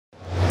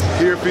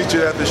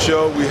featured at the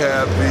show. We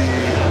have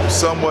the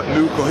somewhat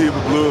new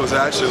Cohiba Blue. It was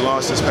actually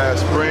launched this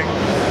past spring.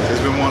 It's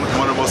been one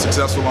of the most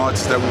successful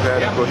launches that we've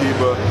had in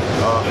Cohiba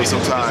for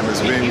some time.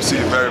 It's being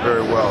received very,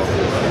 very well.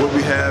 What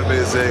we have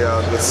is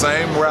the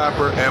same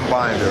wrapper and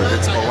binder.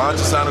 It's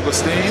Olancho San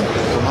Agustin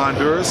from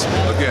Honduras.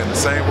 Again, the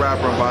same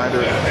wrapper and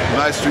binder.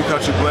 Nice street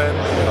country blend.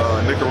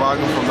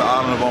 Nicaragua from the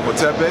island of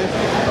Ometepe.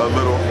 A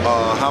little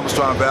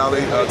Honduran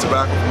Valley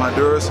tobacco from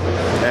Honduras.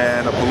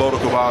 And a Piloto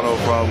Cubano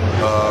from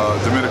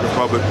Dominican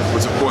Republic,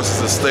 which of course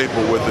is a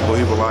staple with the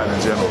Cohiba line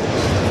in general.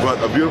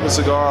 But a beautiful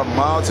cigar,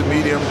 mild to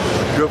medium,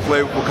 good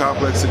flavorful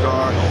complex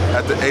cigar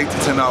at the $8 to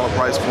 $10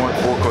 price point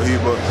for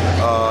Cohiba.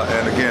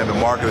 And again, the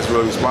market has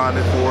really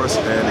responded for us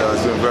and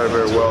it's doing very,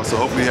 very well. So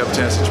hopefully you have a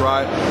chance to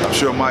try it. I'm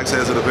sure Mike's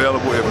has it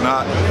available. If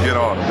not, get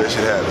on them. They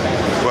should have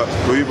it. But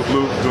Cohiba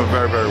Blue doing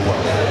very, very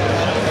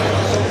well.